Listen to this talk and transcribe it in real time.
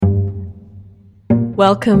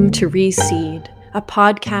Welcome to Reseed, a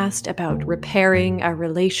podcast about repairing our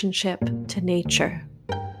relationship to nature.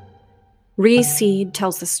 Reseed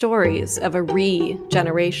tells the stories of a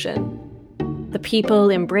re-generation, the people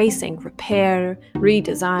embracing repair,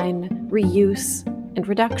 redesign, reuse, and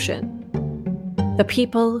reduction. The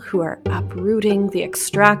people who are uprooting the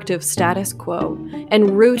extractive status quo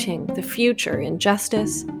and rooting the future in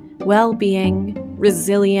justice, well-being,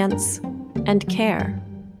 resilience, and care.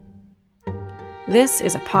 This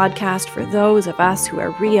is a podcast for those of us who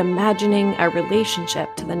are reimagining our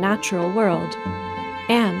relationship to the natural world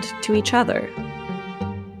and to each other.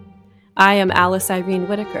 I am Alice Irene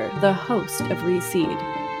Whitaker, the host of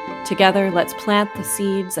Reseed. Together, let's plant the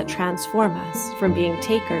seeds that transform us from being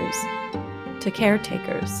takers to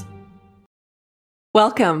caretakers.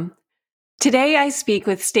 Welcome. Today I speak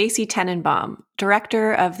with Stacey Tenenbaum,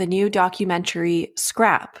 director of the new documentary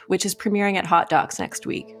Scrap, which is premiering at Hot Docs next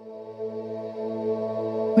week.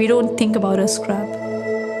 We don't think about a scrap.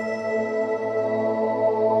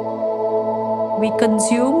 We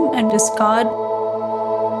consume and discard,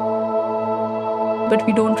 but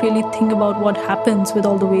we don't really think about what happens with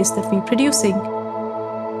all the waste that we're producing.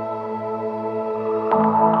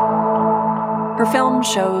 Her film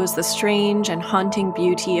shows the strange and haunting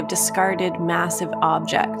beauty of discarded massive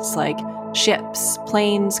objects like ships,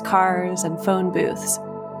 planes, cars, and phone booths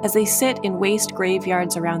as they sit in waste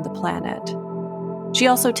graveyards around the planet. She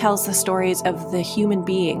also tells the stories of the human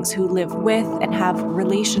beings who live with and have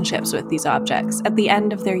relationships with these objects at the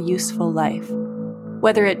end of their useful life.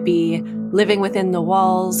 Whether it be living within the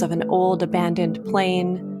walls of an old abandoned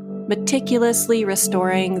plane, meticulously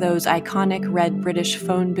restoring those iconic red British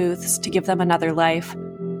phone booths to give them another life.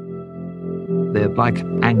 They're like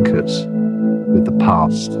anchors with the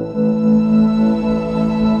past.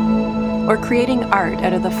 Or creating art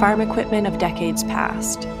out of the farm equipment of decades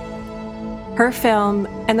past. Her film,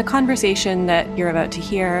 and the conversation that you're about to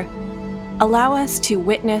hear, allow us to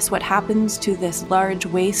witness what happens to this large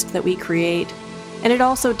waste that we create, and it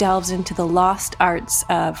also delves into the lost arts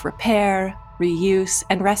of repair, reuse,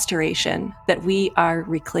 and restoration that we are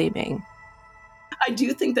reclaiming. I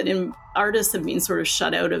do think that artists have been sort of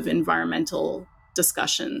shut out of environmental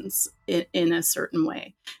discussions in a certain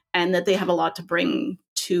way, and that they have a lot to bring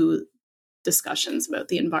to discussions about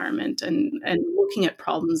the environment and looking at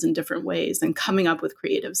problems in different ways and coming up with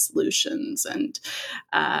creative solutions and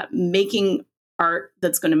making art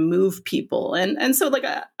that's going to move people. And so like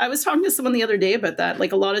I was talking to someone the other day about that.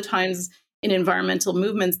 Like a lot of times in environmental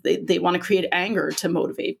movements, they want to create anger to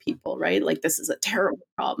motivate people, right? Like this is a terrible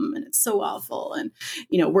problem and it's so awful. And,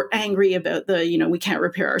 we're angry about we can't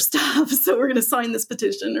repair our stuff. So we're going to sign this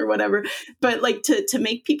petition or whatever. But like to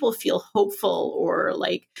make people feel hopeful or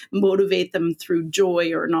like motivate them through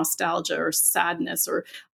joy or nostalgia or sadness or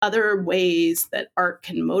other ways that art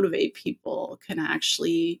can motivate people can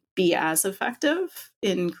actually be as effective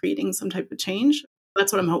in creating some type of change.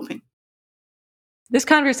 That's what I'm hoping. This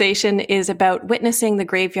conversation is about witnessing the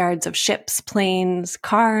graveyards of ships, planes,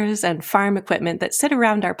 cars, and farm equipment that sit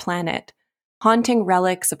around our planet, haunting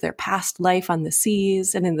relics of their past life on the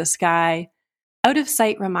seas and in the sky,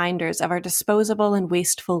 out-of-sight reminders of our disposable and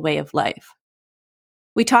wasteful way of life.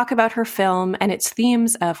 We talk about her film and its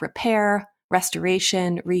themes of repair,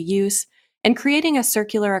 restoration, reuse, and creating a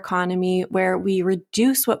circular economy where we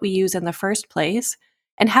reduce what we use in the first place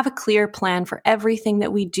and have a clear plan for everything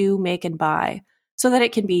that we do make and buy, so that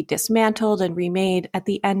it can be dismantled and remade at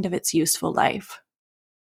the end of its useful life.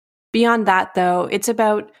 Beyond that, though, it's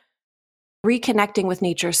about reconnecting with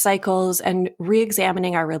nature's cycles and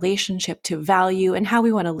re-examining our relationship to value and how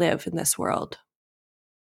we want to live in this world.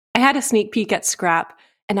 I had a sneak peek at Scrap,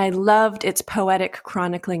 and I loved its poetic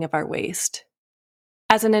chronicling of our waste.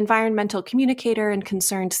 As an environmental communicator and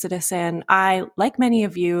concerned citizen, I, like many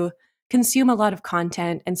of you, consume a lot of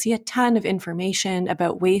content and see a ton of information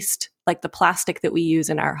about waste, like the plastic that we use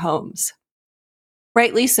in our homes.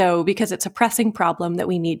 Rightly so, because it's a pressing problem that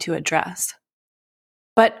we need to address.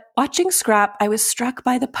 But watching Scrap, I was struck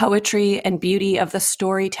by the poetry and beauty of the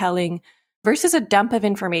storytelling versus a dump of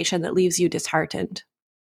information that leaves you disheartened.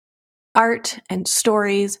 Art and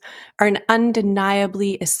stories are an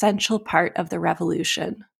undeniably essential part of the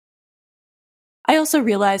revolution. I also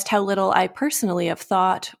realized how little I personally have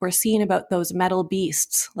thought or seen about those metal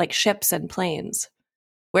beasts like ships and planes.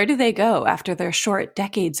 Where do they go after their short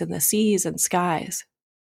decades in the seas and skies?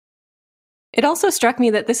 It also struck me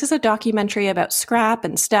that this is a documentary about scrap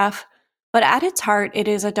and stuff, but at its heart, it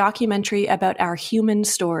is a documentary about our human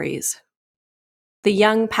stories. The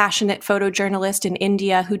young, passionate photojournalist in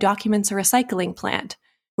India who documents a recycling plant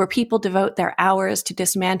where people devote their hours to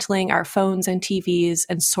dismantling our phones and TVs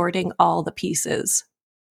and sorting all the pieces.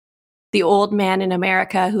 The old man in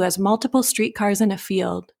America who has multiple streetcars in a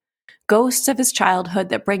field, ghosts of his childhood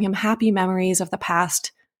that bring him happy memories of the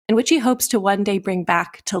past and which he hopes to one day bring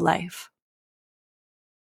back to life.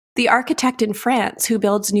 The architect in France who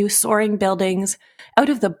builds new soaring buildings out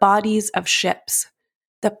of the bodies of ships,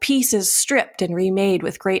 the pieces stripped and remade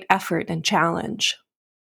with great effort and challenge.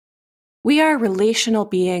 We are relational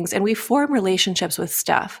beings and we form relationships with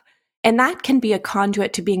stuff, and that can be a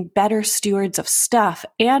conduit to being better stewards of stuff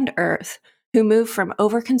and Earth who move from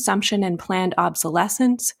overconsumption and planned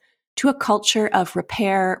obsolescence to a culture of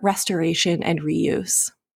repair, restoration, and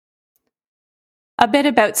reuse. A bit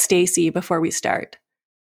about Stacey before we start.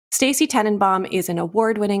 Stacey Tenenbaum is an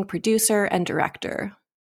award-winning producer and director.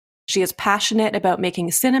 She is passionate about making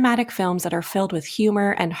cinematic films that are filled with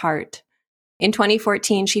humor and heart. In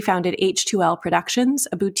 2014, she founded H2L Productions,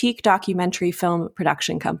 a boutique documentary film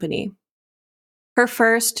production company. Her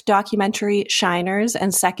first documentary, Shiners,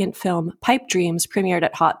 and second film, Pipe Dreams, premiered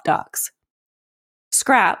at Hot Docs.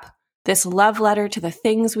 Scrap, this love letter to the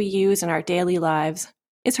things we use in our daily lives,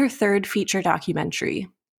 is her third feature documentary.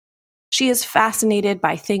 She is fascinated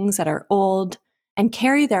by things that are old and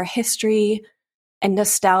carry their history and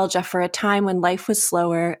nostalgia for a time when life was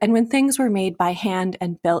slower and when things were made by hand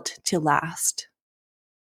and built to last.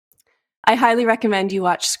 I highly recommend you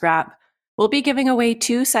watch Scrap. We'll be giving away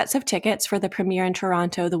 2 sets of tickets for the premiere in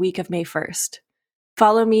Toronto the week of May 1st.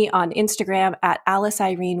 Follow me on Instagram at Alice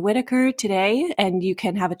Irene Whitaker today, and you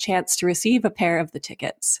can have a chance to receive a pair of the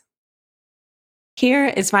tickets. Here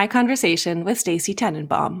is my conversation with Stacey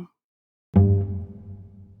Tenenbaum.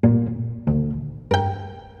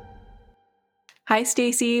 Hi,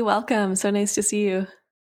 Stacey. Welcome. So nice to see you.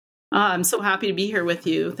 I'm so happy to be here with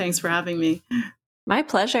you. Thanks for having me. My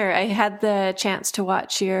pleasure. I had the chance to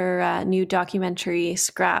watch your new documentary,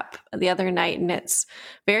 Scrap, the other night, and it's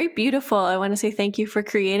very beautiful. I want to say thank you for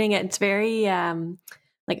creating it. It's very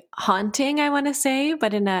haunting, I want to say,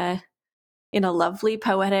 but in a lovely,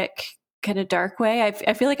 poetic, kind of dark way.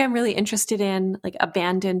 I feel like I'm really interested in like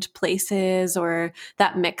abandoned places or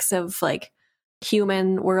that mix of like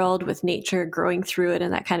human world with nature growing through it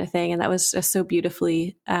and that kind of thing. And that was just so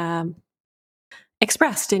beautifully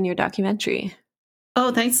expressed in your documentary.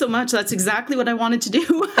 Oh, thanks so much. That's exactly what I wanted to do.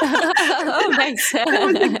 Oh, nice. That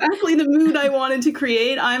was exactly the mood I wanted to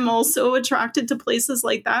create. I'm also attracted to places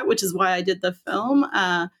like that, which is why I did the film.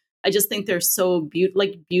 I just think they're so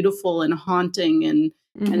beautiful and haunting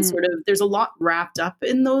and sort of there's a lot wrapped up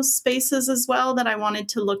in those spaces as well that I wanted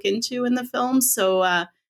to look into in the film. So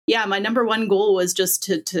yeah, my number one goal was just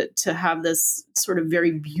to have this sort of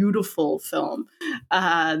very beautiful film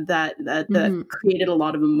that created a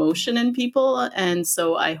lot of emotion in people. And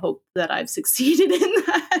so I hope that I've succeeded in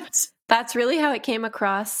that. That's really how it came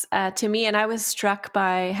across to me. And I was struck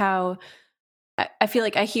by how I feel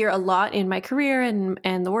like I hear a lot in my career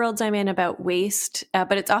and the worlds I'm in about waste,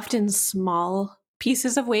 but it's often small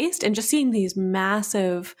pieces of waste, and just seeing these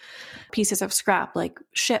massive pieces of scrap like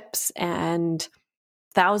ships and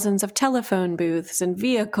thousands of telephone booths and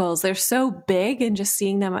vehicles. They're so big, and just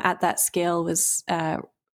seeing them at that scale was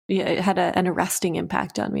it had an arresting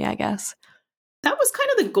impact on me, I guess. That was kind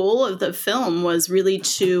of the goal of the film, was really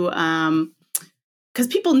to because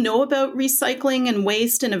people know about recycling and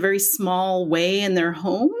waste in a very small way in their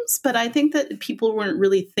homes. But I think that people weren't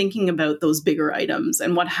really thinking about those bigger items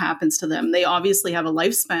and what happens to them. They obviously have a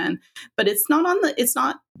lifespan, but it's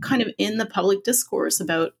not kind of in the public discourse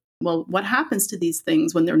about, well, what happens to these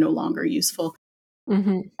things when they're no longer useful?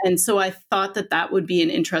 Mm-hmm. And so I thought that would be an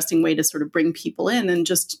interesting way to sort of bring people in and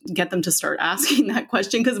just get them to start asking that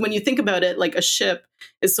question. Because when you think about it, like a ship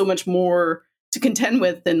is so much more to contend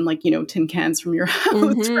with than like, tin cans from your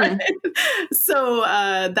house, right? So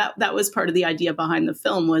that was part of the idea behind the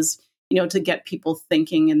film, was, to get people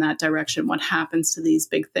thinking in that direction. What happens to these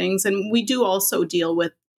big things? And we do also deal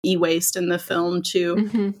with e-waste in the film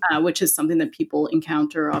too, which is something that people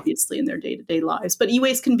encounter obviously in their day-to-day lives. But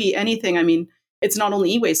e-waste can be anything. I mean, it's not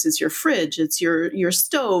only e-waste, it's your fridge, it's your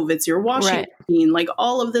stove, it's your washing machine. Like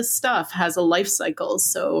all of this stuff has a life cycle.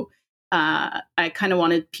 So I kind of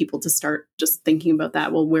wanted people to start just thinking about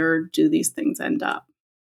that. Well, where do these things end up?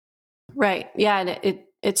 Right. Yeah. And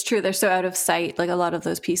it's true. They're so out of sight. Like a lot of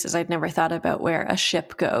those pieces, I'd never thought about where a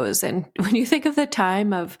ship goes. And when you think of the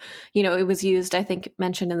time of, it was used, I think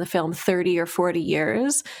mentioned in the film, 30 or 40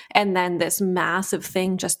 years. And then this massive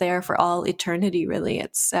thing just there for all eternity, really.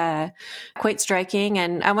 It's quite striking.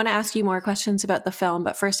 And I want to ask you more questions about the film.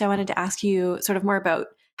 But first, I wanted to ask you sort of more about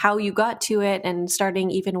how you got to it, and starting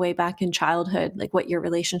even way back in childhood, like what your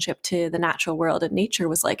relationship to the natural world and nature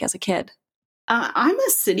was like as a kid. I'm a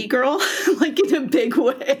city girl, like in a big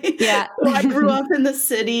way. Yeah. So I grew up in the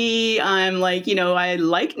city. I'm like, I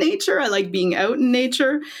like nature. I like being out in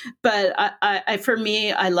nature. But for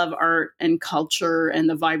me, I love art and culture and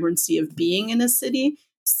the vibrancy of being in a city.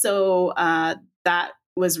 So that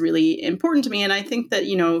was really important to me. And I think that,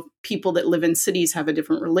 people that live in cities have a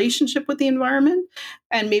different relationship with the environment.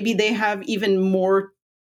 And maybe they have even more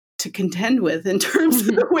to contend with in terms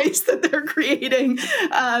of the waste that they're creating.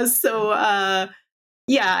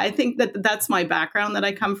 Yeah, I think that's my background that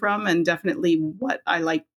I come from, and definitely what I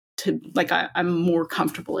like to like. I'm more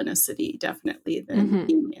comfortable in a city, definitely, than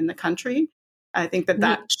being in the country. I think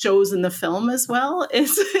that shows in the film as well.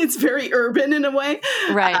 It's very urban in a way,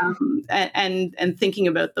 right? And thinking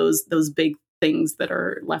about those big things that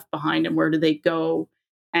are left behind and where do they go.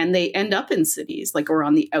 And they end up in cities, or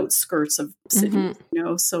on the outskirts of cities,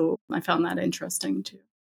 So I found that interesting too.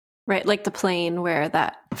 Right. Like the plane where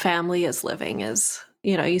that family is living is,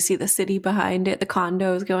 you see the city behind it, the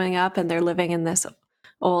condos going up, and they're living in this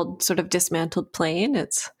old sort of dismantled plane.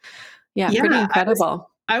 It's, pretty incredible.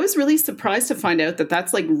 I was really surprised to find out that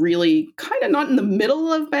that's really kind of not in the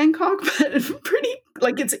middle of Bangkok, but pretty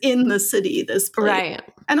it's in the city, this place. Right.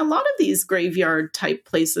 And a lot of these graveyard type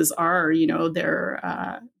places are,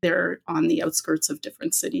 they're on the outskirts of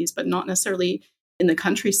different cities, but not necessarily in the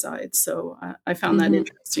countryside. So I found that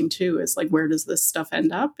interesting too, is where does this stuff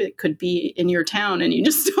end up? It could be in your town and you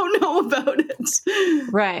just don't know about it.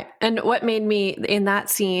 Right. And what made me in that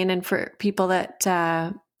scene, and for people that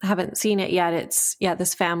haven't seen it yet, it's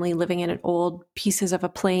this family living in an old pieces of a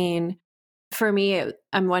plane. For me,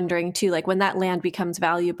 I'm wondering too, when that land becomes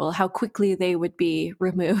valuable, how quickly they would be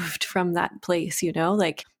removed from that place,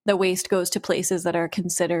 the waste goes to places that are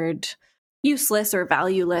considered useless or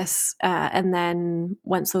valueless. And then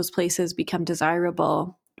once those places become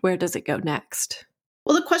desirable, where does it go next?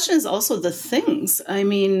 Well, the question is also the things. I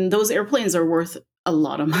mean, those airplanes are worth a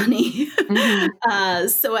lot of money.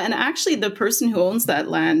 And actually the person who owns that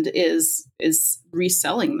land is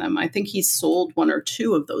reselling them. I think he sold one or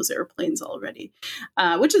two of those airplanes already,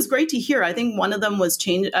 which is great to hear. I think one of them was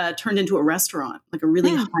turned into a restaurant, a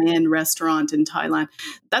really high-end restaurant in Thailand.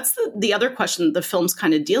 That's the other question the film's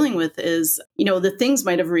kind of dealing with is, the things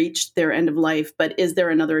might have reached their end of life, but is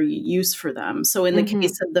there another use for them? So in the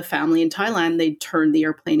case of the family in Thailand, they turned the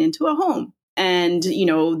airplane into a home. And,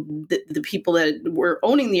 the people that were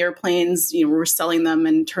owning the airplanes, were selling them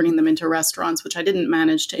and turning them into restaurants, which I didn't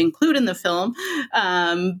manage to include in the film.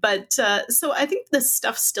 So I think this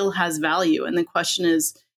stuff still has value. And the question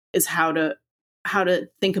is how to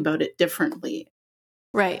think about it differently.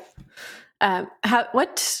 Right.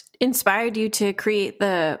 What inspired you to create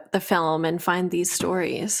the film and find these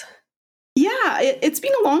stories? Yeah, it's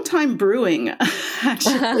been a long time brewing,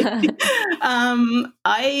 actually.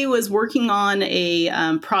 I was working on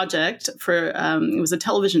a project for, it was a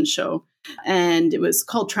television show, and it was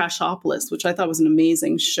called Trashopolis, which I thought was an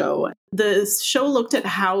amazing show. The show looked at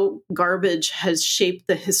how garbage has shaped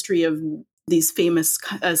the history of these famous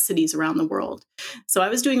cities around the world. So I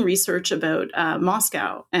was doing research about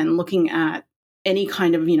Moscow and looking at any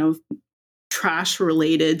kind of,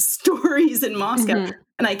 trash-related stories in Moscow.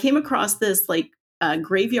 And I came across this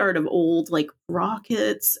graveyard of old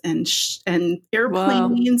rockets and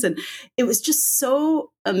airplanes, and it was just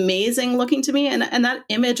so amazing looking to me. And that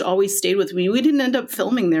image always stayed with me. We didn't end up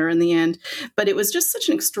filming there in the end, but it was just such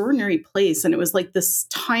an extraordinary place, and it was this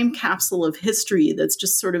time capsule of history that's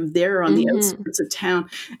just sort of there on the outskirts of town.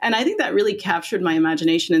 And I think that really captured my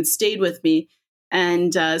imagination and stayed with me.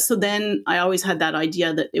 And so then I always had that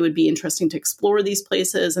idea that it would be interesting to explore these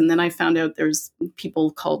places. And then I found out there's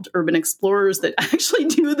people called urban explorers that actually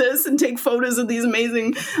do this and take photos of these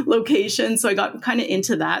amazing locations. So I got kind of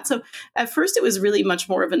into that. So at first it was really much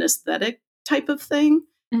more of an aesthetic type of thing,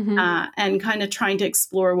 and kind of trying to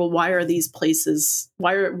explore, well, why are these places,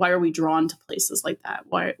 why are we drawn to places like that?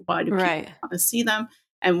 Why do people want to see them?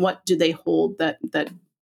 And what do they hold that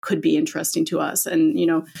could be interesting to us?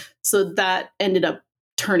 And, so that ended up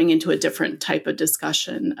turning into a different type of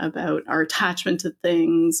discussion about our attachment to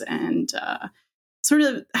things and sort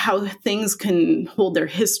of how things can hold their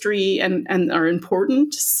history and are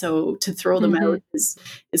important. So to throw them out is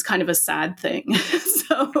kind of a sad thing.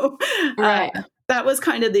 So that was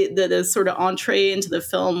kind of the sort of entree into the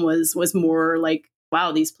film was more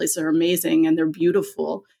wow, these places are amazing and they're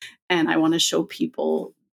beautiful. And I want to show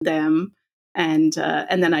people them. And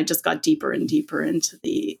then I just got deeper and deeper into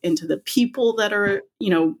the people that are,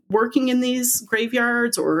 working in these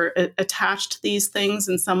graveyards or attached to these things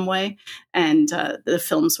in some way. And the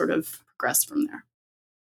film sort of progressed from there.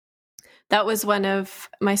 That was one of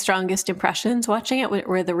my strongest impressions watching it,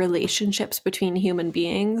 were the relationships between human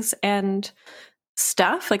beings and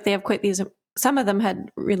stuff. Like they have quite these, some of them had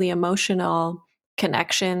really emotional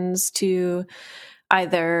connections to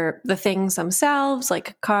either the things themselves,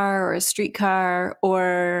 like a car or a streetcar,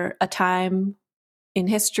 or a time in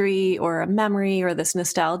history or a memory or this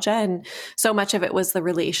nostalgia. And so much of it was the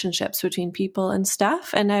relationships between people and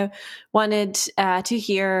stuff. And I wanted to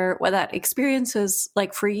hear what that experience was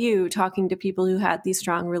like for you, talking to people who had these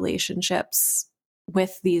strong relationships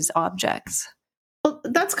with these objects. Well,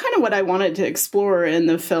 that's kind of what I wanted to explore in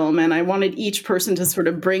the film. And I wanted each person to sort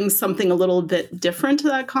of bring something a little bit different to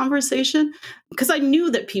that conversation, because I knew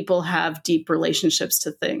that people have deep relationships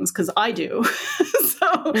to things, because I do.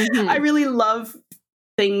 So I really love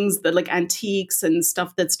things that like antiques and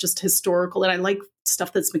stuff that's just historical. And I like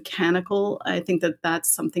stuff that's mechanical. I think that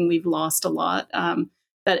that's something we've lost a lot.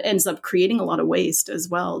 That ends up creating a lot of waste as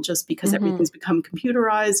well, just because everything's become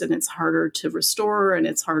computerized and it's harder to restore and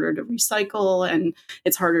it's harder to recycle and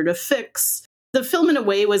it's harder to fix. The film, in a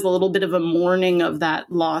way, was a little bit of a mourning of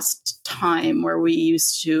that lost time where we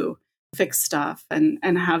used to fix stuff and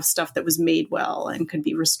have stuff that was made well and could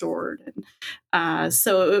be restored. And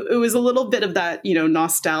so it was a little bit of that,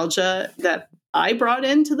 nostalgia that I brought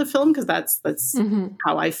into the film, because that's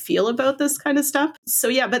how I feel about this kind of stuff. So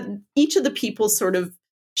yeah, but each of the people sort of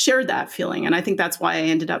shared that feeling. And I think that's why I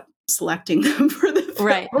ended up selecting them for the film.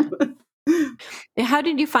 Right. How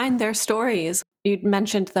did you find their stories? You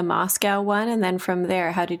mentioned the Moscow one. And then from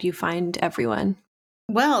there, how did you find everyone?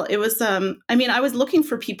 Well, it was, I was looking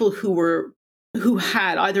for people who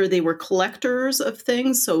had either they were collectors of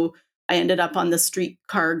things. So I ended up on the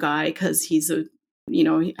streetcar guy because he's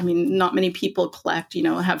not many people collect,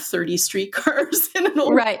 have 30 streetcars in an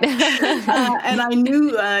old. Right. And I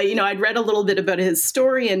knew, I'd read a little bit about his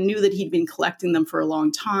story and knew that he'd been collecting them for a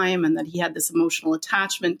long time and that he had this emotional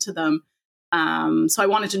attachment to them. So I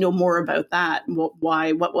wanted to know more about that. What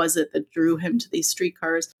was it that drew him to these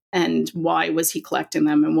streetcars, and why was he collecting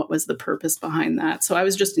them, and what was the purpose behind that? So I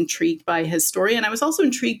was just intrigued by his story. And I was also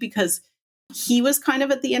intrigued because he was kind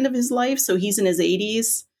of at the end of his life. So he's in his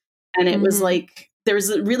 80s. And it was like,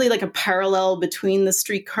 there's really like a parallel between the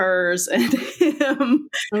streetcars and him.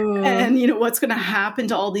 And, what's going to happen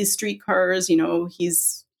to all these streetcars.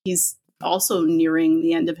 He's also nearing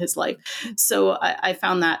the end of his life. So I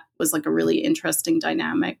found that was like a really interesting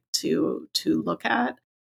dynamic to look at.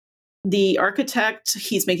 The architect,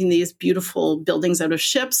 he's making these beautiful buildings out of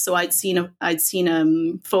ships. So I'd seen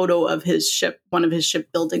a photo of his ship, one of his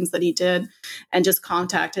ship buildings that he did, and just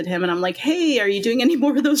contacted him. And I'm like, hey, are you doing any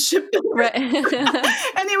more of those ship buildings? Right. And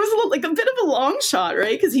it was like a bit of a long shot,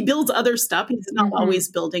 right? Because he builds other stuff. He's not always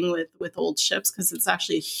building with old ships, because it's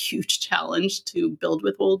actually a huge challenge to build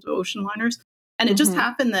with old ocean liners. And it just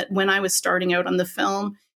happened that when I was starting out on the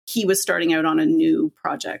film, he was starting out on a new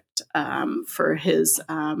project for his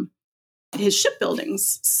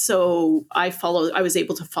shipbuildings. So I was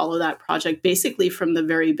able to follow that project basically from the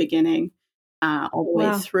very beginning all the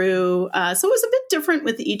way through. So it was a bit different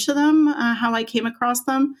with each of them, how I came across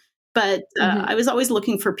them. But I was always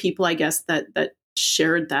looking for people, I guess, that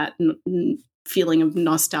shared that feeling of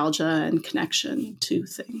nostalgia and connection to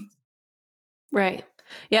things. Right.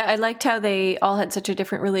 Yeah, I liked how they all had such a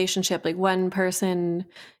different relationship. Like one person,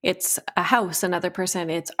 it's a house, another person,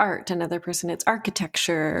 it's art, another person, it's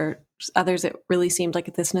architecture. Others, it really seemed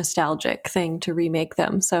like this nostalgic thing to remake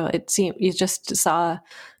them. So it seemed you just saw a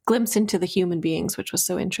glimpse into the human beings, which was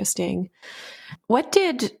so interesting.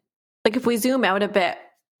 If we zoom out a bit,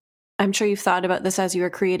 I'm sure you've thought about this as you were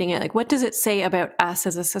creating it. Like, what does it say about us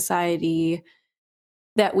as a society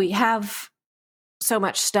that we have so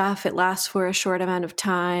much stuff, it lasts for a short amount of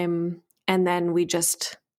time, and then we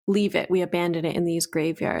just leave it, we abandon it in these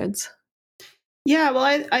graveyards? Yeah,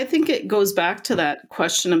 well, I think it goes back to that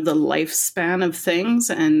question of the lifespan of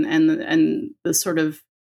things and the sort of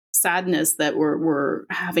sadness that we're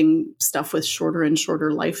having stuff with shorter and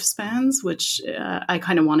shorter lifespans, which I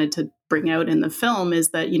kind of wanted to bring out in the film,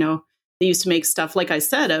 is that, they used to make stuff, like I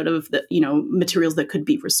said, out of the, materials that could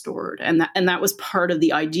be restored. And that was part of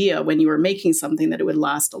the idea when you were making something, that it would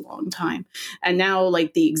last a long time. And now,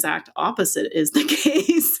 like, the exact opposite is the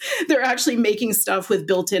case. They're actually making stuff with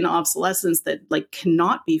built-in obsolescence that like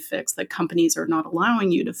cannot be fixed, that companies are not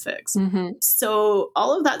allowing you to fix. So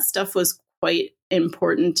all of that stuff was quite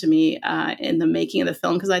important to me in the making of the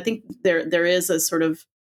film, because I think there is a sort of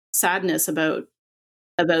sadness about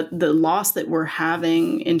about the loss that we're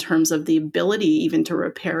having in terms of the ability even to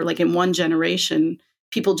repair. Like in one generation,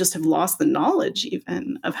 people just have lost the knowledge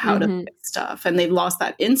even of how to fix stuff. And they've lost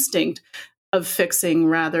that instinct of fixing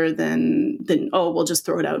rather than, oh, we'll just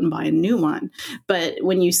throw it out and buy a new one. But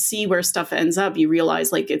when you see where stuff ends up, you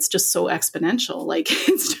realize like it's just so exponential. Like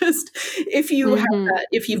it's just, if you have that,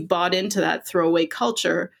 if you've bought into that throwaway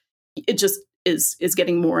culture, it just is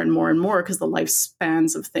getting more and more and more because the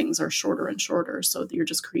lifespans of things are shorter and shorter. So you're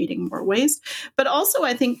just creating more waste. But also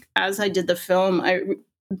I think as I did the film,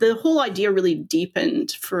 the whole idea really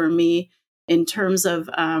deepened for me in terms of,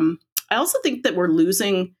 I also think that we're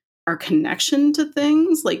losing our connection to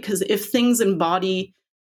things, like, because if things embody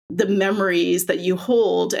the memories that you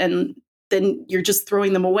hold and then you're just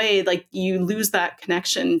throwing them away, like you lose that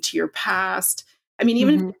connection to your past. I mean,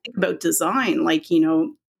 even if you think about design, like, you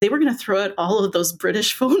know, they were going to throw out all of those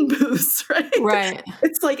British phone booths, right? Right.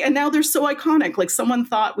 It's like, and now they're so iconic. Like someone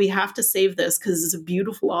thought we have to save this because it's a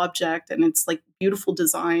beautiful object and it's like beautiful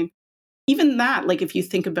design. Even that, like if you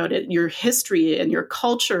think about it, your history and your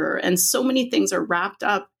culture and so many things are wrapped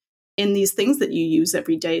up in these things that you use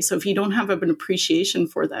every day. So if you don't have an appreciation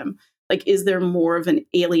for them, like, is there more of an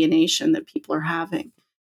alienation that people are having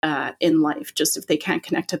in life? Just if they can't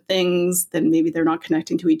connect to things, then maybe they're not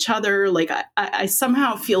connecting to each other. Like I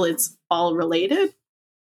somehow feel it's all related.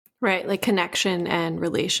 Right. Like connection and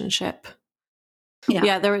relationship.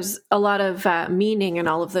 Yeah. There was a lot of meaning in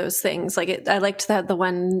all of those things. Like I liked that the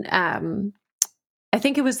one, I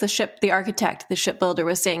think it was the architect, the shipbuilder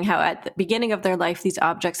was saying how at the beginning of their life, these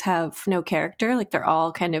objects have no character. Like they're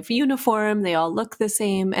all kind of uniform. They all look the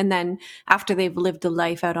same. And then after they've lived a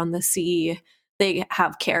life out on the sea, they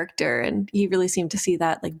have character. And he really seemed to see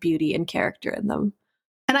that like beauty and character in them.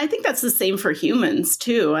 And I think that's the same for humans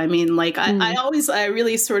too. I mean, like I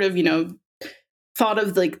really sort of, you know, thought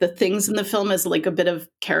of like the things in the film as like a bit of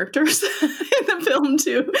characters in the film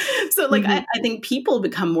too. So like I think people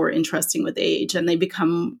become more interesting with age, and they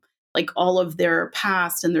become like all of their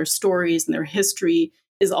past and their stories and their history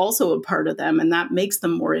is also a part of them, and that makes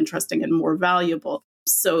them more interesting and more valuable.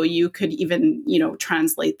 So you could even, you know,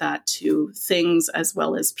 translate that to things as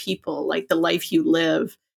well as people. Like the life you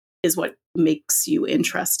live is what makes you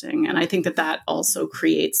interesting. And I think that that also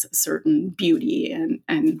creates a certain beauty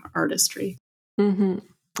and artistry.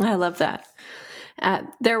 I love that.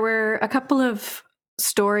 There were a couple of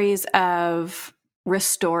stories of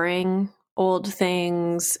restoring old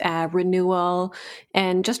things, renewal,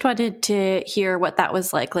 and just wanted to hear what that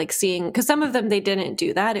was like seeing, because some of them, they didn't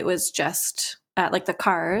do that. It was just like the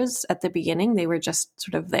cars at the beginning, they were just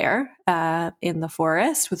sort of there in the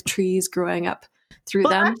forest with trees growing up through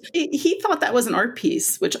them. Actually, he thought that was an art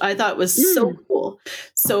piece, which I thought was so cool.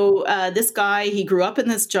 So this guy, he grew up in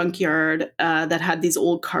this junkyard that had these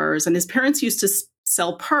old cars, and his parents used to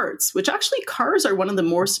sell parts, which actually cars are one of the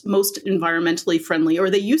most environmentally friendly, or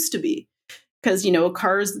they used to be. Because, you know,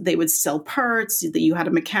 cars, they would sell parts, that you had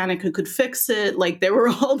a mechanic who could fix it. Like there were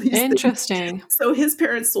all these Interesting things. So his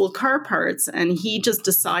parents sold car parts, and he just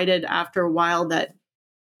decided after a while that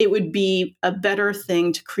it would be a better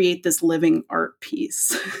thing to create this living art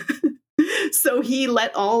piece. So he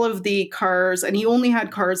let all of the cars, and he only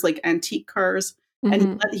had cars like antique cars,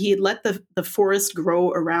 and he let the forest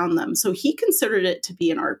grow around them. So he considered it to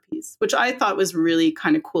be an art piece, which I thought was really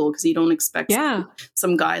kind of cool, because you don't expect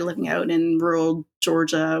some guy living out in rural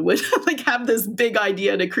Georgia would like have this big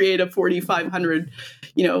idea to create a 4,500,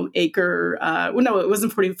 you know, acre. Well, no, it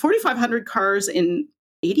wasn't 4,500 cars in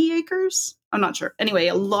 80 acres. I'm not sure. Anyway,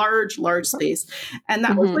 a large space. And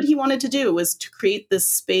that was what he wanted to do, was to create this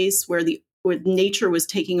space where nature was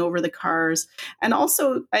taking over the cars. And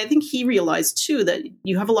also, I think he realized too that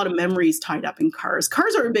you have a lot of memories tied up in cars.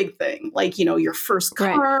 Cars are a big thing. Like, you know, your first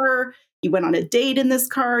car, you went on a date in this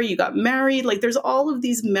car, you got married. Like there's all of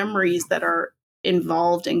these memories that are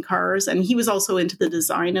involved in cars. And he was also into the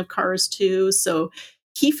design of cars too. So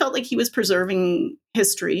he felt like he was preserving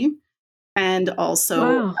history, and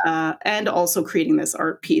also creating this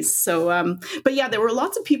art piece. So, but yeah, there were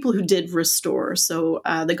lots of people who did restore. So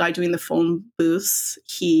the guy doing the phone booths,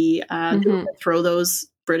 he would throw those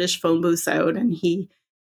British phone booths out, and he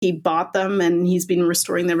bought them, and he's been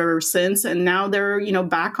restoring them ever since. And now they're, you know,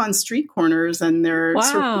 back on street corners, and they're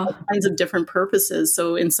serving all kinds of different purposes.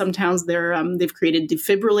 So in some towns, they've created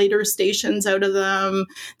defibrillator stations out of them.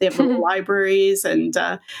 They have little libraries, and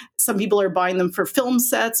some people are buying them for film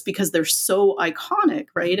sets because they're so iconic,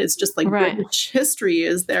 right? It's just like British history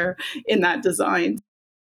is there in that design.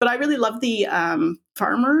 But I really love the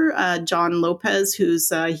farmer, John Lopez,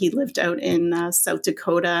 he lived out in South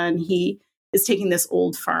Dakota, and he is taking this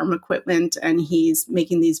old farm equipment and he's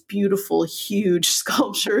making these beautiful, huge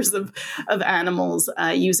sculptures of animals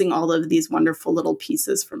using all of these wonderful little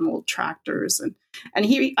pieces from old tractors. And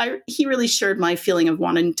he really shared my feeling of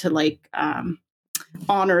wanting to like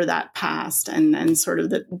honor that past and sort of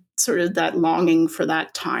that longing for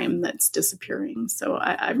that time that's disappearing. So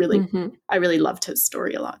I really loved his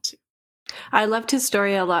story a lot too. I loved his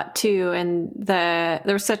story a lot too, and there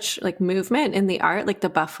was such like movement in the art, like the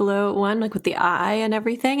buffalo one, like with the eye and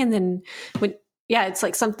everything, and then it's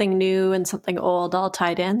like something new and something old all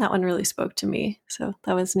tied in. That one really spoke to me, so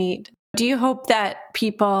that was neat. Do you hope that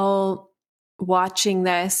people watching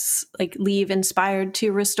this like leave inspired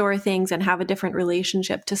to restore things and have a different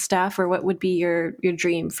relationship to stuff, or what would be your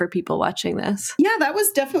dream for people watching this? Yeah, that was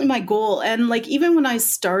definitely my goal. And like even when I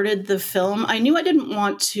started the film, I knew I didn't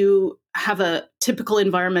want to have a typical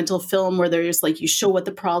environmental film where there's like you show what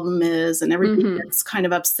the problem is and everybody gets kind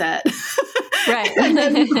of upset. Right. And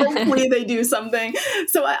then hopefully they do something.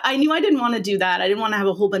 So I knew I didn't want to do that. I didn't want to have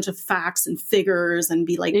a whole bunch of facts and figures and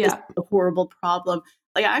be like, this is a horrible problem.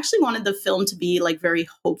 Like I actually wanted the film to be like very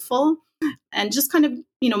hopeful and just kind of,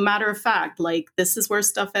 matter of fact, like this is where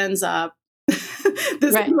stuff ends up.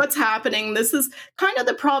 This is what's happening. This is kind of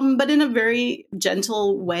the problem, but in a very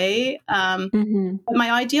gentle way. But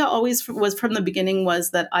my idea always was from the beginning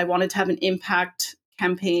was that I wanted to have an impact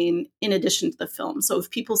campaign in addition to the film. So if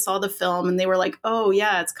people saw the film and they were like, oh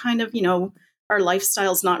yeah, it's kind of, our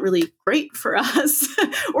lifestyle's not really great for us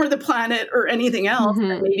or the planet or anything else,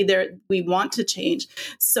 and maybe we want to change.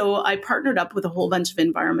 So I partnered up with a whole bunch of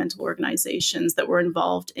environmental organizations that were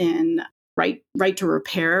involved in right to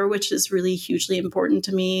repair, which is really hugely important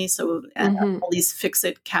to me. So all these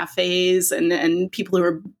fix-it cafes and people who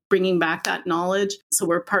are bringing back that knowledge. So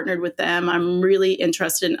we're partnered with them. I'm really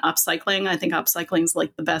interested in upcycling. I think upcycling is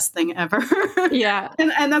like the best thing ever. Yeah.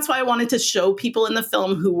 And that's why I wanted to show people in the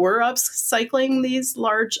film who were upcycling these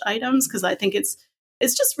large items, because I think it's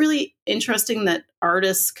just really interesting that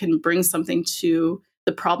artists can bring something to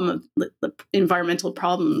the problem of the environmental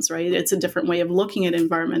problems, right? It's a different way of looking at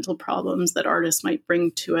environmental problems that artists might bring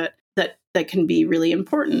to it that can be really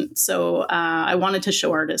important. So I wanted to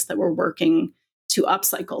show artists that we're working to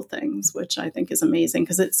upcycle things, which I think is amazing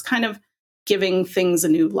because it's kind of giving things a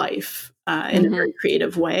new life in a very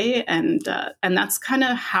creative way. And that's kind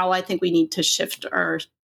of how I think we need to shift our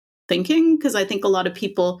thinking, because I think a lot of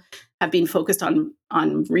people have been focused on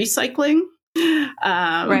recycling.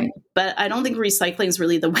 But I don't think recycling is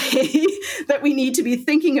really the way that we need to be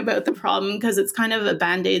thinking about the problem, because it's kind of a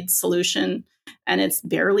Band-Aid solution and it's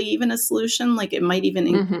barely even a solution. Like it might even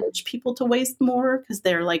encourage people to waste more because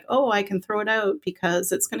they're like, oh, I can throw it out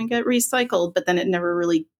because it's going to get recycled, but then it never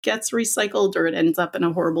really gets recycled, or it ends up in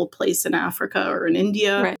a horrible place in Africa or in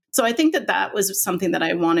India. Right. So I think that was something that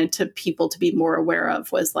I wanted people to be more aware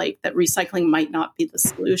of, was like that recycling might not be the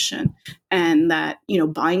solution, and that,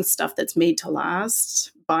 buying stuff that's made to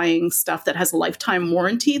last, buying stuff that has a lifetime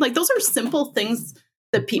warranty, like those are simple things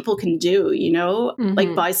that people can do,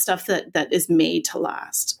 like buy stuff that is made to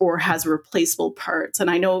last or has replaceable parts. And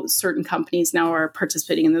I know certain companies now are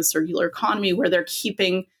participating in the circular economy where they're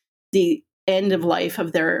keeping the end of life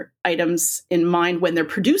of their items in mind when they're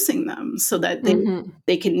producing them, so that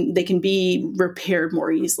they can be repaired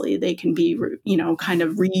more easily. They can be, kind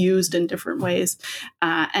of reused in different ways,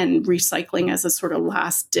 and recycling as a sort of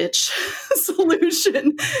last ditch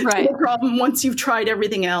solution to the problem once you've tried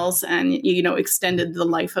everything else and, extended the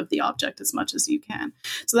life of the object as much as you can.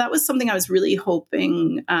 So that was something I was really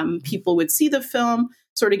hoping people would see the film,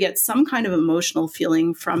 sort of get some kind of emotional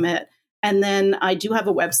feeling from it. And then I do have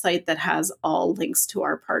a website that has all links to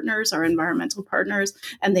our partners, our environmental partners,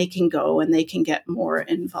 and they can go and they can get more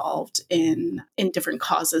involved in different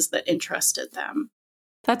causes that interested them.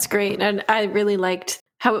 That's great. And I really liked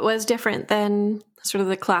how it was different than sort of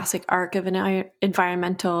the classic arc of an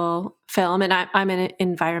environmental film. And I'm an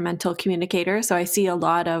environmental communicator, so I see a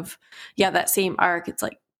lot of, that same arc. It's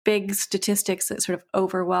like big statistics that sort of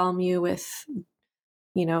overwhelm you with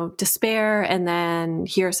despair, and then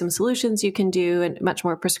here are some solutions you can do, and much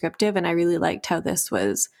more prescriptive. And I really liked how this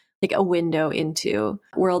was like a window into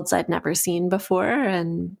worlds I'd never seen before,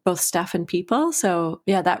 and both stuff and people. So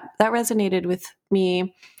that resonated with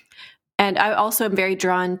me. And I also am very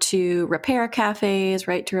drawn to repair cafes,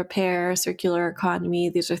 right to repair, circular economy.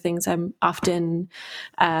 These are things I'm often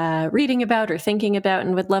reading about or thinking about,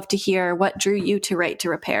 and would love to hear what drew you to right to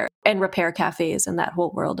repair and repair cafes and that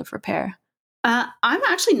whole world of repair. I'm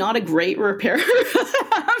actually not a great repairer.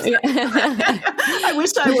 I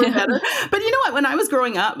wish I were better. But you know what? When I was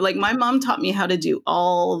growing up, like my mom taught me how to do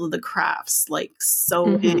all of the crafts, like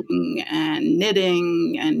sewing and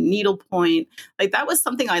knitting and needlepoint. Like that was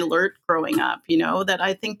something I learned growing up, that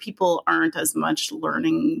I think people aren't as much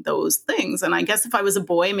learning those things. And I guess if I was a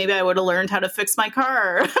boy, maybe I would have learned how to fix my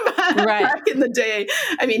car back in the day.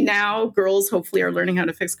 I mean, now girls hopefully are learning how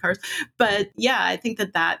to fix cars. But yeah, I think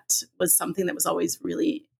that was something that was always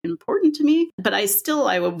really important to me. But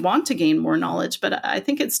I would want to gain more knowledge. But I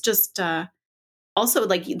think it's just also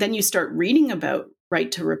like then you start reading about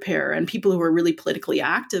right to repair and people who are really politically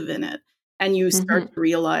active in it. And you start to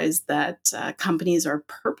realize that companies are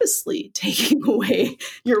purposely taking away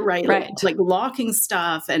your right. Like locking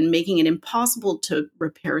stuff and making it impossible to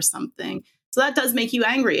repair something. So that does make you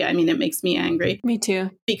angry. I mean, it makes me angry. Me too.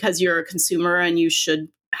 Because you're a consumer and you should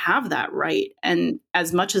have that right. And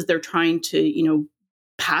as much as they're trying to,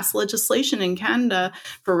 pass legislation in Canada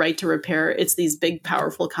for right to repair, it's these big,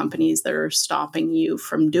 powerful companies that are stopping you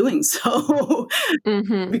from doing so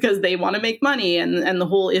because they want to make money. And the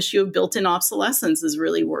whole issue of built-in obsolescence is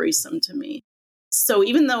really worrisome to me. So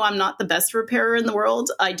even though I'm not the best repairer in the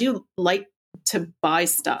world, I do like to buy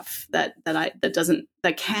stuff that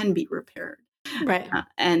can be repaired. Right.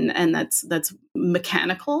 And that's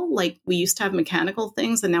mechanical. Like we used to have mechanical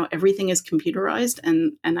things and now everything is computerized.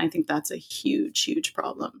 And I think that's a huge, huge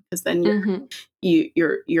problem because then you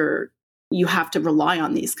have to rely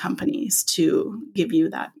on these companies to give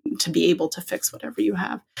you that, to be able to fix whatever you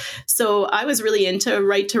have. So I was really into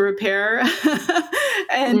right to repair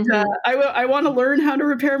and I want to learn how to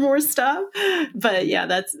repair more stuff. But yeah,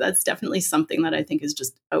 that's definitely something that I think is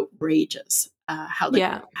just outrageous. How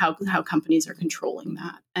companies are controlling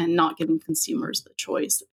that and not giving consumers the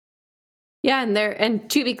choice. Yeah, and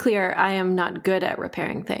to be clear, I am not good at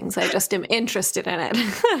repairing things. I just am interested in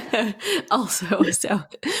it also. So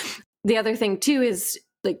the other thing too is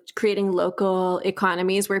like creating local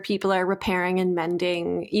economies where people are repairing and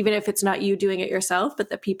mending, even if it's not you doing it yourself, but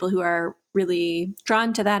the people who are really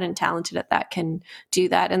drawn to that and talented at that can do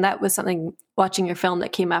that. And that was something watching your film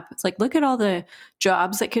that came up. It's like, look at all the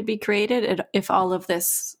jobs that could be created if all of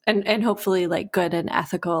this, and hopefully like good and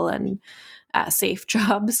ethical and safe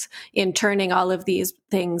jobs in turning all of these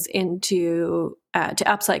things into to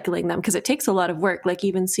upcycling them, because it takes a lot of work. Like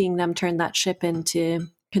even seeing them turn that ship into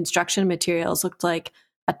construction materials looked like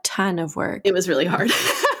a ton of work. It was really hard.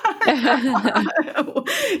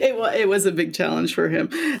 It was a big challenge for him.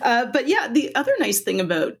 But yeah, the other nice thing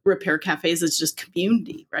about repair cafes is just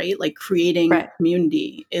community, right? Like creating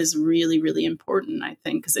community is really, really important, I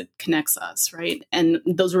think, because it connects us, right? And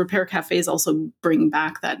those repair cafes also bring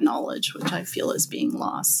back that knowledge, which I feel is being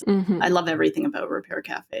lost. I love everything about repair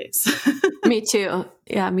cafes. Me too.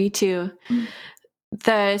 Yeah, me too.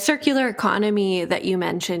 The circular economy that you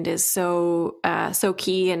mentioned is so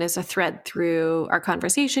key and is a thread through our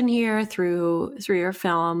conversation here, through your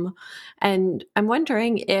film. And I'm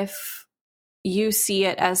wondering if you see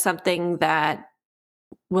it as something that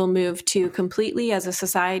will move to completely as a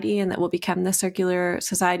society and that will become the circular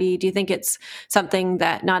society. Do you think it's something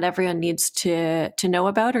that not everyone needs to know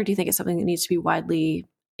about, or do you think it's something that needs to be widely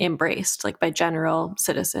embraced, like by general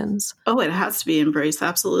citizens? Oh, it has to be embraced,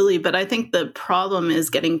 absolutely. But I think the problem is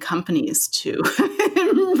getting companies to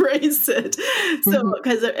embrace it. So,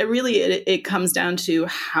 because it comes down to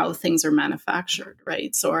how things are manufactured,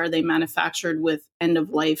 right? So, are they manufactured with end of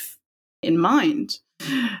life in mind?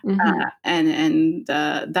 That's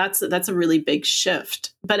a really big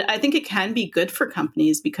shift. But I think it can be good for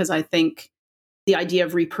companies because I think the idea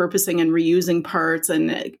of repurposing and reusing parts and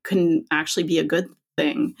it can actually be a good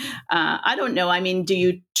thing. I don't know. I mean, do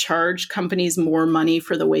you charge companies more money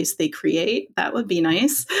for the waste they create? That would be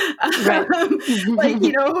nice. Right.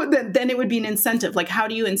 Then it would be an incentive. Like, how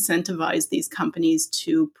do you incentivize these companies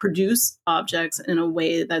to produce objects in a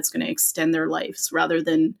way that's going to extend their lives rather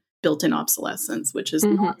than built-in obsolescence, which is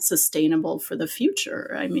not sustainable for the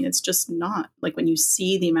future. I mean, it's just not. Like when you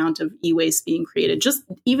see the amount of e-waste being created, just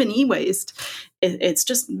even e-waste, it's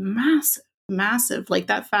just massive. Like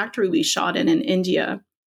that factory we shot in India,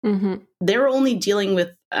 they're only dealing with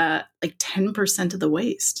like 10% of the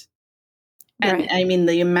waste. And I mean,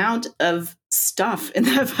 the amount of stuff in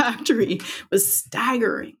that factory was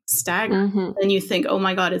staggering. And you think, oh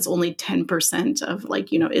my God, it's only 10% of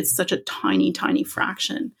it's such a tiny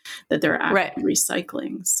fraction that they're actually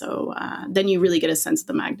recycling. So then you really get a sense of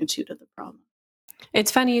the magnitude of the problem.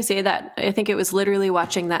 It's funny you say that. I think it was literally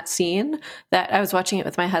watching that scene that I was watching it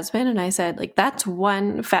with my husband, and I said, like, that's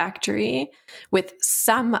one factory with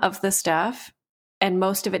some of the stuff, and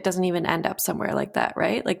most of it doesn't even end up somewhere like that,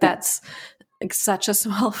 right? Like that's like such a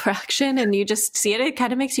small fraction, and you just see it. It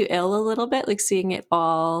kind of makes you ill a little bit, like seeing it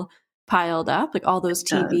all piled up, like all those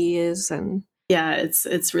TVs and. Yeah,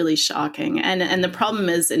 it's really shocking. And the problem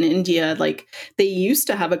is in India, like they used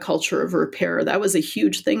to have a culture of repair. That was a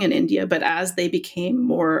huge thing in India. But as they became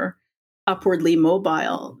more upwardly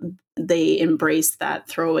mobile, they embraced that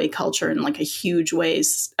throwaway culture in like a huge way.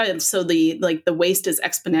 And so the waste is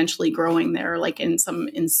exponentially growing there, like in some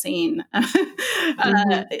insane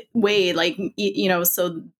way. Like,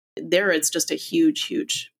 so there it's just a huge,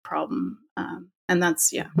 huge problem. And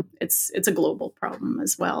that's, it's a global problem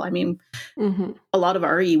as well. I mean, a lot of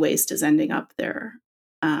our e-waste is ending up there.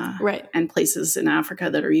 Right. And places in Africa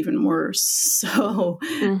that are even worse. So,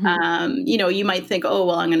 you might think, oh,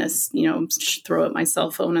 well, I'm going to, throw out my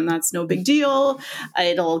cell phone and that's no big deal.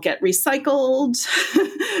 It'll get recycled.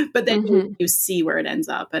 But then you see where it ends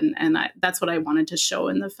up. And that's what I wanted to show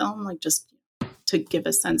in the film, like just to give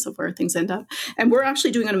a sense of where things end up. And we're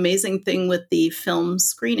actually doing an amazing thing with the film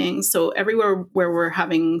screenings. So everywhere where we're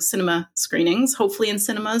having cinema screenings, hopefully in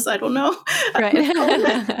cinemas, I don't know. Right.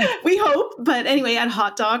 We hope. But anyway, at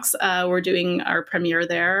Hot Docs, we're doing our premiere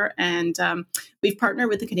there. And we've partnered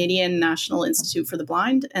with the Canadian National Institute for the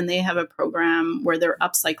Blind, and they have a program where they're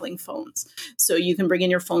upcycling phones. So you can bring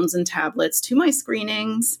in your phones and tablets to my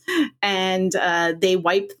screenings, and they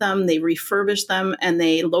wipe them, they refurbish them, and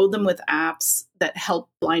they load them with apps that help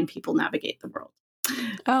blind people navigate the world.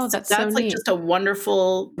 Oh, that's so so like neat. Just a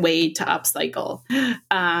wonderful way to upcycle.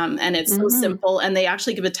 And it's so simple. And they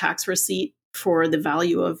actually give a tax receipt for the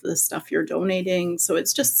value of the stuff you're donating. So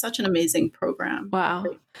it's just such an amazing program. Wow.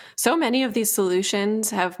 So many of these solutions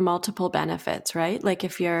have multiple benefits, right? Like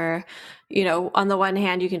if you're, on the one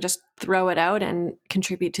hand, you can just throw it out and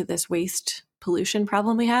contribute to this waste pollution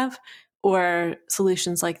problem we have, or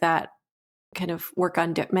solutions like that kind of work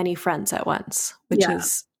on many fronts at once, which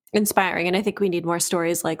is inspiring. And I think we need more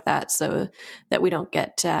stories like that so that we don't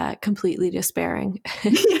get completely despairing.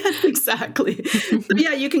 Yes, exactly. So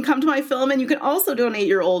you can come to my film, and you can also donate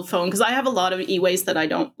your old phone, because I have a lot of e-waste that I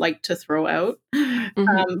don't like to throw out.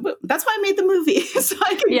 But that's why I made the movie, so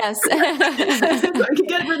I can, so I can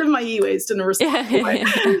get rid of my e-waste in a responsible way.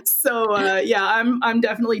 So I'm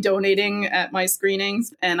definitely donating at my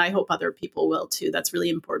screenings, and I hope other people will too. That's really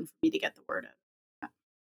important for me to get the word out.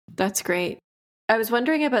 That's great. I was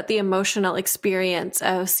wondering about the emotional experience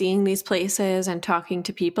of seeing these places and talking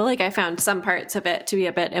to people. Like I found some parts of it to be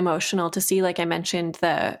a bit emotional to see, like I mentioned,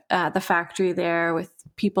 the factory there with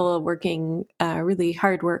people working really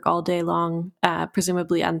hard work all day long,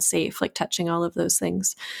 presumably unsafe, like touching all of those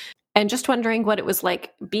things. And just wondering what it was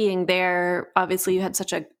like being there. Obviously you had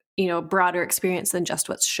such a, broader experience than just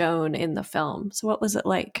what's shown in the film. So what was it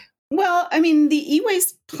like? Well, I mean, the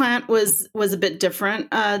e-waste plant was a bit different.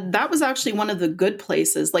 That was actually one of the good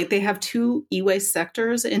places. Like they have two e-waste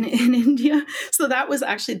sectors in India. So that was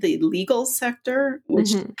actually the legal sector,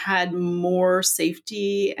 which had more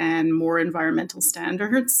safety and more environmental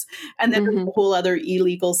standards. And then there's a whole other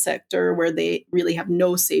illegal sector where they really have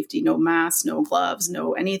no safety, no masks, no gloves,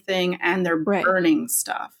 no anything. And they're burning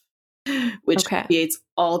stuff, which creates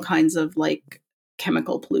all kinds of like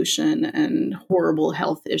chemical pollution and horrible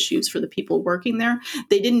health issues for the people working there.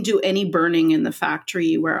 They didn't do any burning in the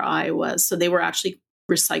factory where I was. So they were actually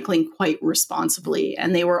recycling quite responsibly.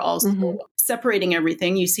 And they were also separating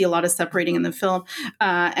everything. You see a lot of separating in the film,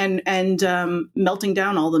 and melting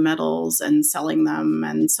down all the metals and selling them.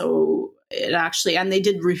 And so it actually, and they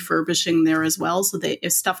did refurbishing there as well. So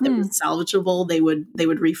if stuff that was salvageable, they would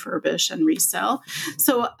refurbish and resell.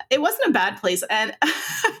 So it wasn't a bad place. And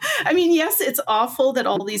I mean, yes, it's awful that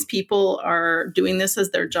all these people are doing this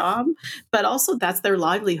as their job, but also that's their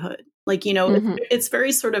livelihood. Like, it's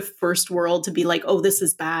very sort of first world to be like, oh, this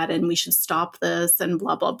is bad and we should stop this and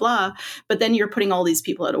blah, blah, blah. But then you're putting all these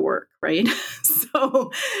people out of work, right?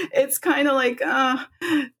 So it's kind of like,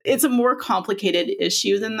 it's a more complicated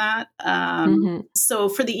issue than that. So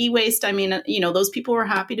for the e-waste, I mean, those people were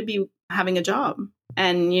happy to be having a job.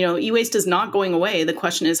 And, e-waste is not going away. The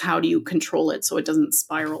question is, how do you control it so it doesn't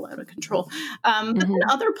spiral out of control? But then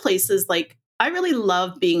other places, like, I really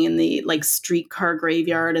love being in the like streetcar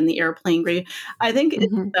graveyard and the airplane graveyard. I think,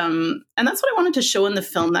 and that's what I wanted to show in the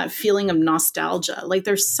film, that feeling of nostalgia. Like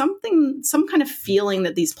there's some kind of feeling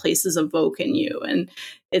that these places evoke in you. And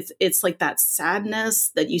it's like that sadness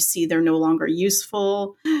that you see they're no longer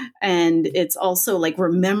useful. And it's also like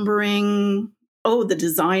remembering, the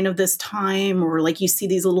design of this time, or like you see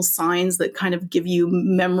these little signs that kind of give you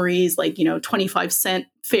memories, like, 25-cent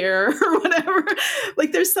fare or whatever.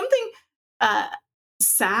 Like there's something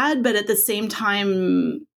sad, but at the same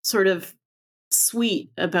time, sort of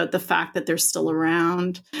sweet about the fact that they're still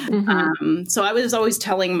around. Mm-hmm. So I was always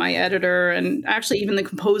telling my editor and actually even the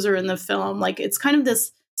composer in the film, like, it's kind of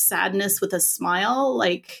this sadness with a smile,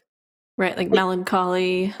 like, Right, like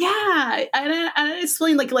melancholy. yeah. And I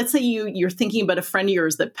explain, like, let's say you're thinking about a friend of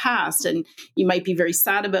yours that passed, and you might be very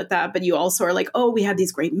sad about that, but you also are like, oh, we had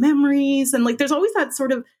these great memories. And like, there's always that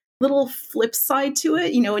sort of little flip side to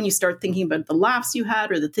it, when you start thinking about the laughs you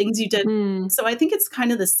had or the things you did. Mm. So I think it's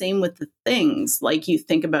kind of the same with the things. Like, you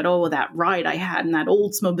think about, oh, that ride I had in that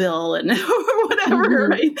Oldsmobile and or whatever,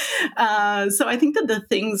 right? So I think that the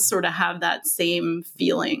things sort of have that same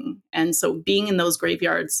feeling. And so being in those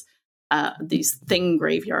graveyards, these thing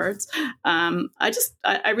graveyards,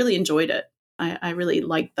 I really enjoyed it. I really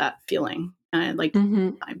liked that feeling. And I liked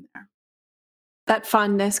the time there. That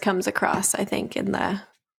fondness comes across, I think, in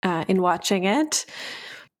watching it.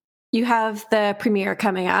 You have the premiere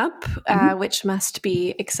coming up, which must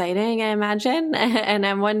be exciting, I imagine. And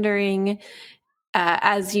I'm wondering,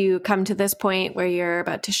 as you come to this point where you're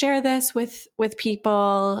about to share this with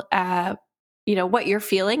people, what you're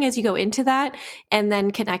feeling as you go into that, and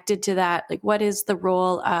then connected to that, like, what is the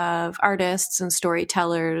role of artists and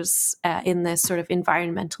storytellers in this sort of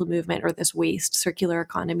environmental movement or this waste circular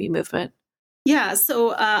economy movement? Yeah,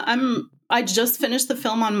 so I just finished the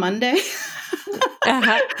film on Monday.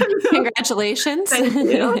 Congratulations. Thank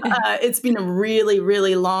you. It's been a really,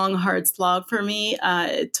 really long, hard slog for me.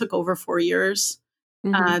 It took over 4 years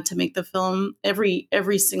to make the film. Every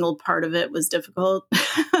single part of it was difficult.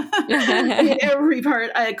 Every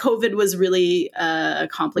part. COVID was really a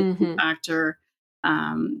complicating factor.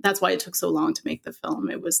 That's why it took so long to make the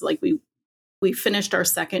film. It was like we finished our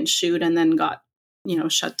second shoot and then got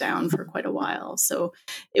shut down for quite a while. So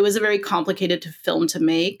it was a very complicated film to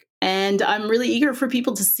make. And I'm really eager for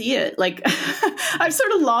people to see it. Like, I've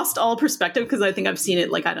sort of lost all perspective because I think I've seen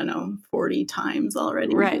it, like, I don't know, 40 times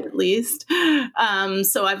already, right, at least.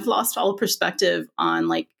 So I've lost all perspective on,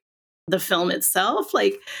 like, the film itself.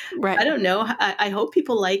 Like, right. I don't know. I hope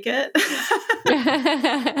people like it.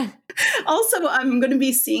 Also, I'm going to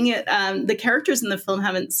be seeing it. The characters in the film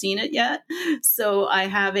haven't seen it yet. So I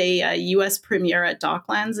have a U.S. premiere at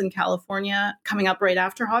Docklands in California coming up right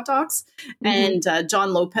after Hot Docs. And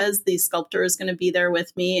John Lopez, the sculptor, is going to be there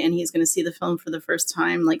with me. And he's going to see the film for the first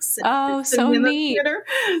time, like, sitting so in the neat. theater.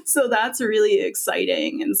 So that's really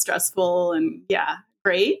exciting and stressful. And yeah.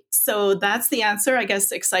 Great. So that's the answer, I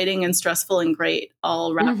guess. Exciting and stressful and great,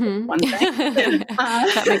 all wrapped in one thing.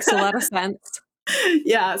 That makes a lot of sense.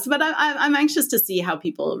 Yes, but I'm anxious to see how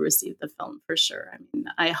people receive the film, for sure. I mean,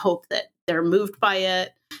 I hope that they're moved by it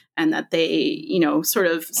and that they, sort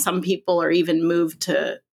of, some people are even moved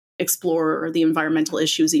to explore the environmental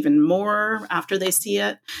issues even more after they see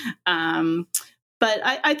it. But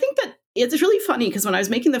I think that it's really funny because when I was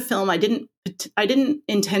making the film, I didn't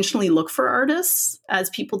intentionally look for artists as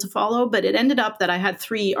people to follow, but it ended up that I had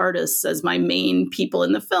 3 artists as my main people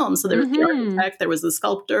in the film. So there was the architect, there was the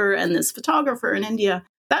sculptor, and this photographer in India.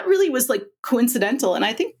 That really was, like, coincidental. And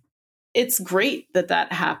I think it's great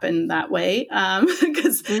that happened that way,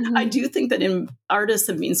 because I do think that artists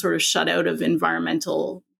have been sort of shut out of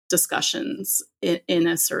environmental discussions in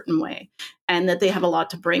a certain way, and that they have a lot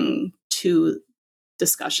to bring to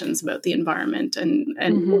discussions about the environment and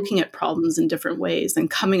looking at problems in different ways and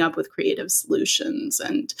coming up with creative solutions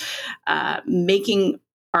and making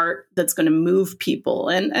art that's going to move people.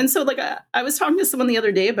 And so, like, I was talking to someone the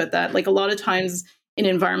other day about that. Like, a lot of times in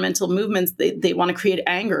environmental movements, they want to create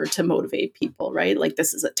anger to motivate people, right? Like,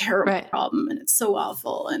 this is a terrible problem and it's so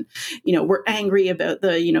awful. And, we're angry about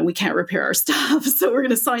we can't repair our stuff, so we're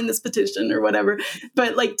going to sign this petition or whatever.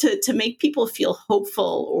 But, like, to make people feel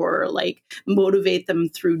hopeful or, like, motivate them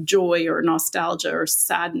through joy or nostalgia or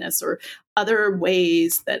sadness or other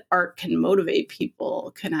ways that art can motivate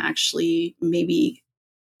people can actually maybe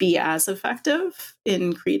be as effective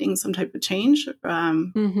in creating some type of change.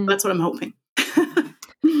 That's what I'm hoping.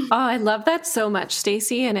 Oh, I love that so much,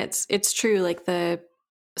 Stacey. And it's true. Like, the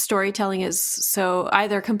storytelling is so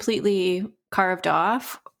either completely carved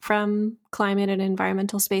off from climate and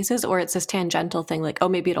environmental spaces, or it's this tangential thing, like, oh,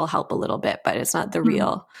 maybe it'll help a little bit, but it's not the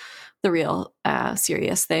real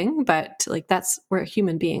serious thing. But, like, we're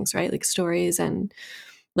human beings, right? Like, stories and,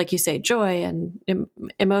 like you say, joy and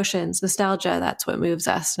emotions, nostalgia, that's what moves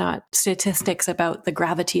us, not statistics about the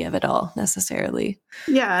gravity of it all necessarily.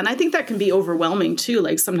 Yeah. And I think that can be overwhelming too.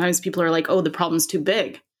 Like, sometimes people are like, oh, the problem's too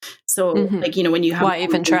big. So like, when you have... Why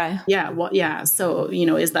even try? Yeah. Well, yeah. So,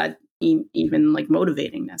 is that even, like,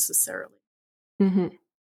 motivating necessarily?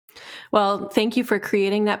 Well, thank you for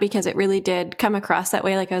creating that, because it really did come across that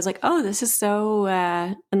way. Like I was like, oh, this is so,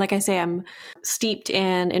 and like I say, I'm steeped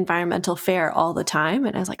in environmental fare all the time.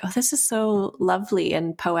 And I was like, oh, this is so lovely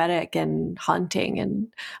and poetic and haunting and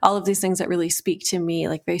all of these things that really speak to me,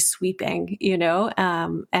 like very sweeping,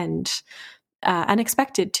 and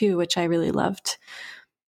unexpected too, which I really loved.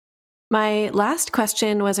 My last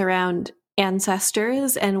question was around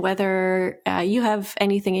ancestors and whether you have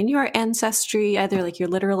anything in your ancestry, either like your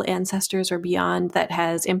literal ancestors or beyond, that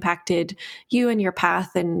has impacted you and your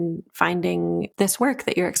path in finding this work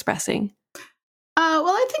that you're expressing.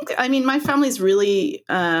 Well, I mean, my family's really,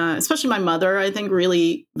 especially my mother, I think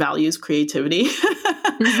really values creativity.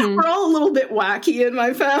 Mm-hmm. We're all a little bit wacky in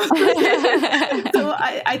my family. So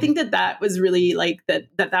I think that was really like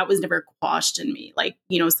that was never quashed in me. Like,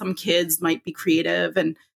 some kids might be creative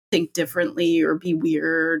and think differently or be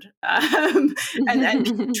weird, and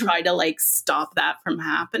try to like stop that from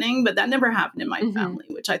happening. But that never happened in my family,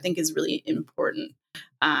 which I think is really important.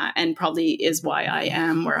 And probably is why I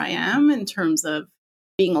am where I am in terms of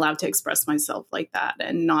being allowed to express myself like that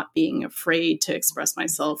and not being afraid to express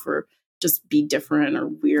myself or just be different or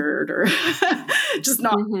weird or just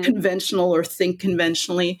not conventional or think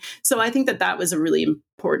conventionally. So I think that was a really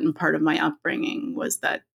important part of my upbringing, was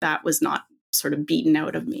that was not sort of beaten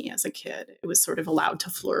out of me as a kid. It was sort of allowed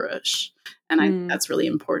to flourish. And I think that's really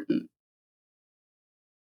important.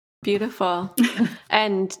 Beautiful.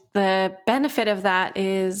 And the benefit of that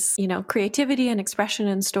is, creativity and expression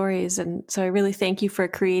and stories. And so I really thank you for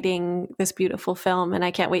creating this beautiful film. And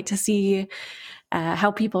I can't wait to see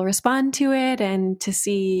how people respond to it and to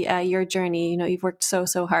see your journey. You've worked so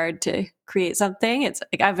hard to create something. It's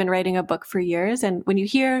like I've been writing a book for years. And when you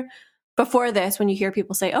hear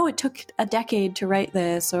people say, oh, it took a decade to write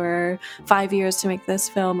this or 5 years to make this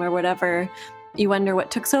film or whatever, you wonder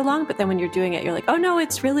what took so long. But then when you're doing it, you're like, oh no,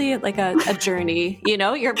 it's really like a journey.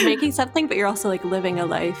 You're making something, but you're also like living a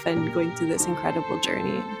life and going through this incredible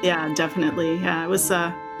journey. Yeah, definitely. Yeah, it was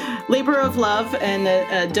a labor of love and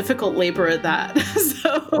a difficult labor at that.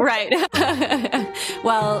 Right.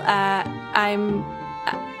 Well,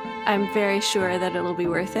 I'm very sure that it'll be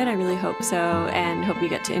worth it. I really hope so, and hope you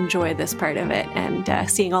get to enjoy this part of it and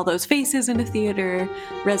seeing all those faces in a theater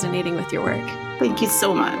resonating with your work. Thank you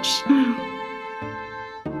so much.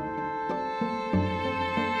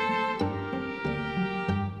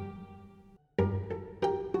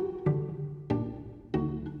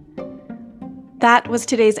 That was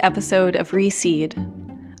today's episode of Reseed.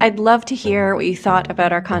 I'd love to hear what you thought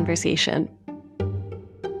about our conversation.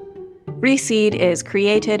 Reseed is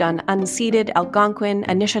created on unceded Algonquin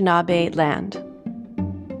Anishinaabe land.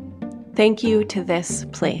 Thank you to this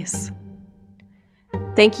place.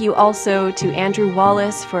 Thank you also to Andrew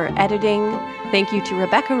Wallace for editing. Thank you to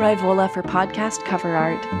Rebecca Rivola for podcast cover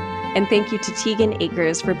art. And thank you to Tegan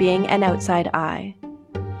Akers for being an outside eye.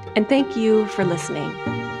 And thank you for listening.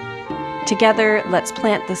 Together, let's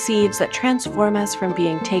plant the seeds that transform us from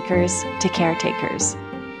being takers to caretakers.